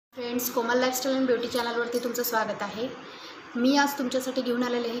Friends, Komal lifestyle and beauty चॅनलवरती तुमचं स्वागत आहे। मी आज तुमच्यासाठी घेऊन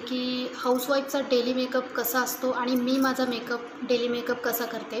आलेले आहे की हाऊसवाईफचा डेली मेकअप कसा असतो आणि मी माझा डेली मेकअप कसा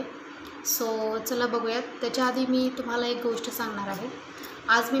करते। सो चला बघूयात। त्याच्या आधी मी तुम्हाला एक गोष्ट सांगणार आहे।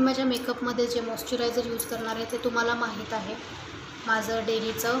 आज मी माझ्या मेकअपमध्ये जे मॉइश्चरायझर यूज करणार आहे ते तुम्हाला माहीत आहे, माझं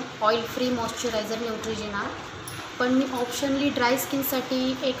डेलीचं ऑइल फ्री मॉइश्चरायझर न्यूट्रिजिना। पण मी ऑप्शनली ड्राय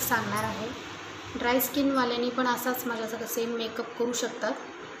स्किनसाठी एक सांगणार आहे। ड्राय स्किनवाल्यांनी पण असाच माझ्यासारखं सेम मेकअप करू शकतात।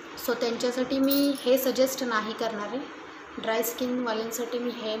 सो त्यांच्यासाठी मी हे सजेस्ट नाही करणार आहे। ड्राय स्किनवाल्यांसाठी मी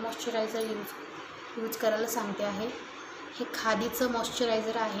हे मॉइश्चरायझर यूज करायला सांगते आहे। हे खादीचं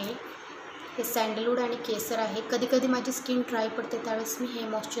मॉइश्चरायझर आहे। हे सँडलवूड आणि केसर आहे। कधी कधी माझी स्किन ड्राय पडते त्यावेळेस मी हे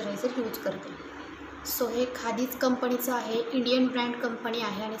मॉइश्चरायझर यूज करते। सो हे खादीच कंपनीचं आहे, इंडियन ब्रँड कंपनी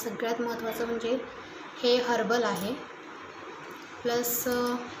आहे आणि सगळ्यात महत्त्वाचं म्हणजे हे हर्बल आहे। प्लस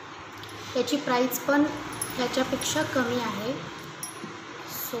याची प्राईस पण ह्याच्यापेक्षा कमी आहे।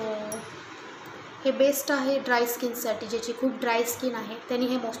 सो हे बेस्ट आहे ड्राय स्किनसाठी। ज्याची खूप ड्राय स्किन आहे त्यांनी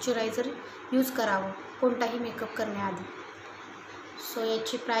हे मॉइश्चरायझर यूज करावं कोणताही मेकअप करण्याआधी। सो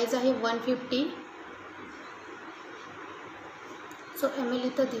याची प्राईस आहे 150। सो ml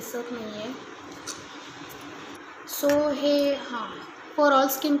इथं दिसत नाही आहे। सो हे फॉर ऑल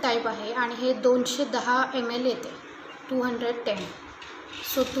स्किन टाईप आहे आणि हे 210 ml येते, 210।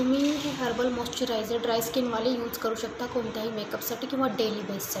 सो तुम्ही हे हर्बल मॉइश्चरायझर ड्राय स्किनवाले यूज करू शकता कोणत्याही मेकअपसाठी किंवा डेली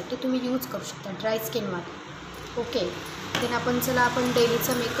बेससाठी तुम्ही यूज करू शकता ड्राय स्किनवाले। ओके, देन आपण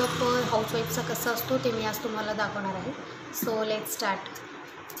डेलीचा मेकअप हाऊसवाईफचा कसा असतो ते मी आज तुम्हाला दाखवणार आहे। So let's start.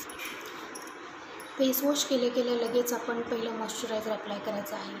 Face wash केले लगेच आपण पहिलं मॉइश्चरायझर अप्लाय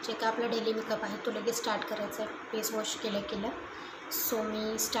करायचं आहे। जे का आपला डेली मेकअप आहे तो लगेच स्टार्ट करायचा आहे फेस वॉश केलं। सो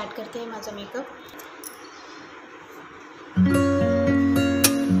मी स्टार्ट करते आहे माझा मेकअप।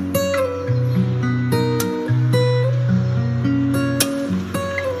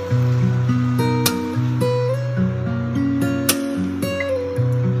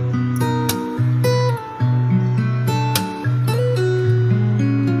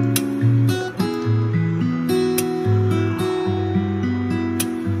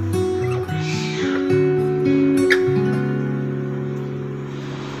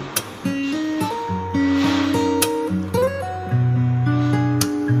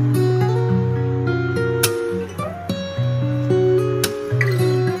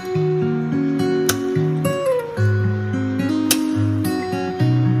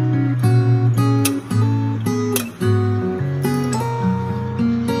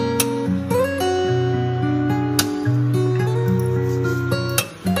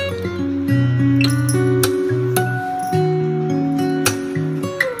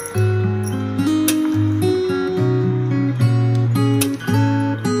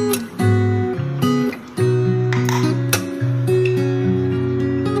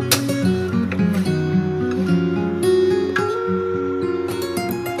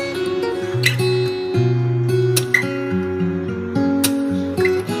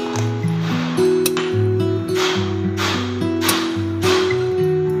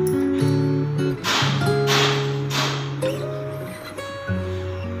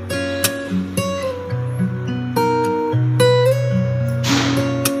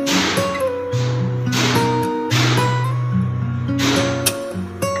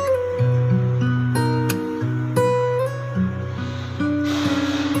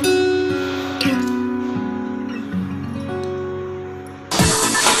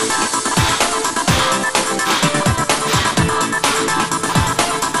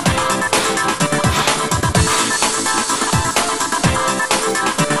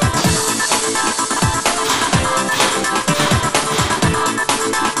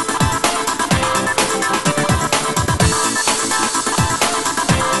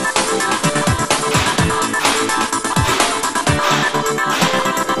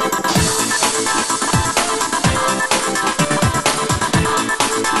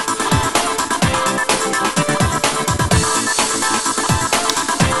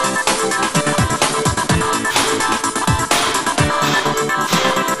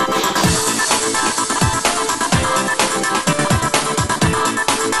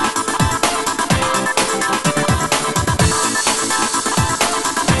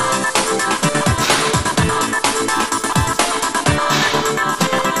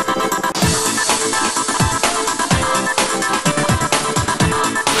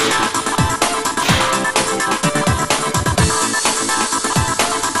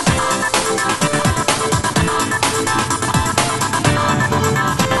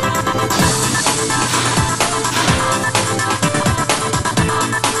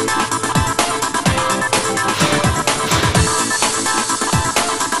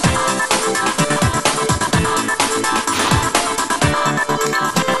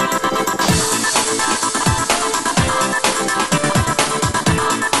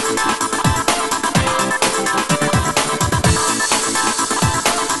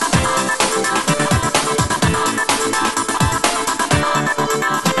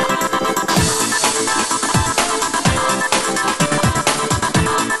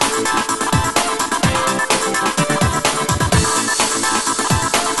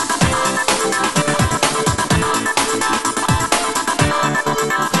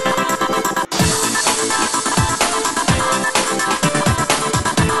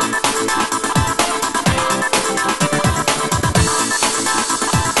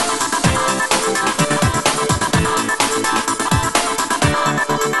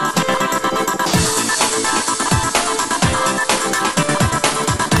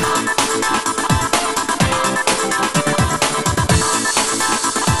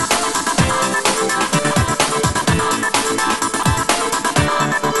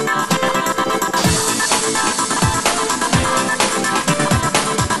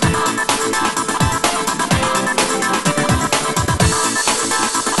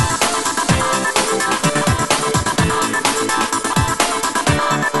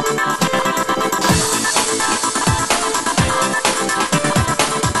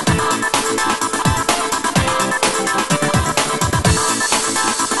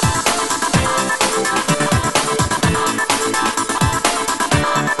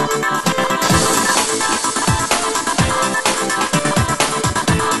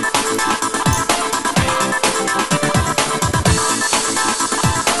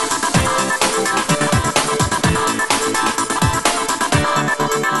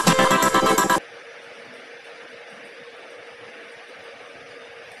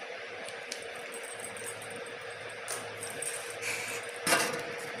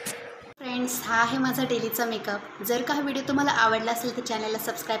 फ्रेंड्स, हा आहे माझा डेलीचा मेकअप. जर का हा व्हिडिओ तुम्हाला आवडला असेल तर चॅनलला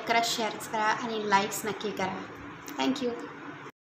सबस्क्राईब करा, शेअर करा आणि लाईक्स नक्की करा. थँक्यू.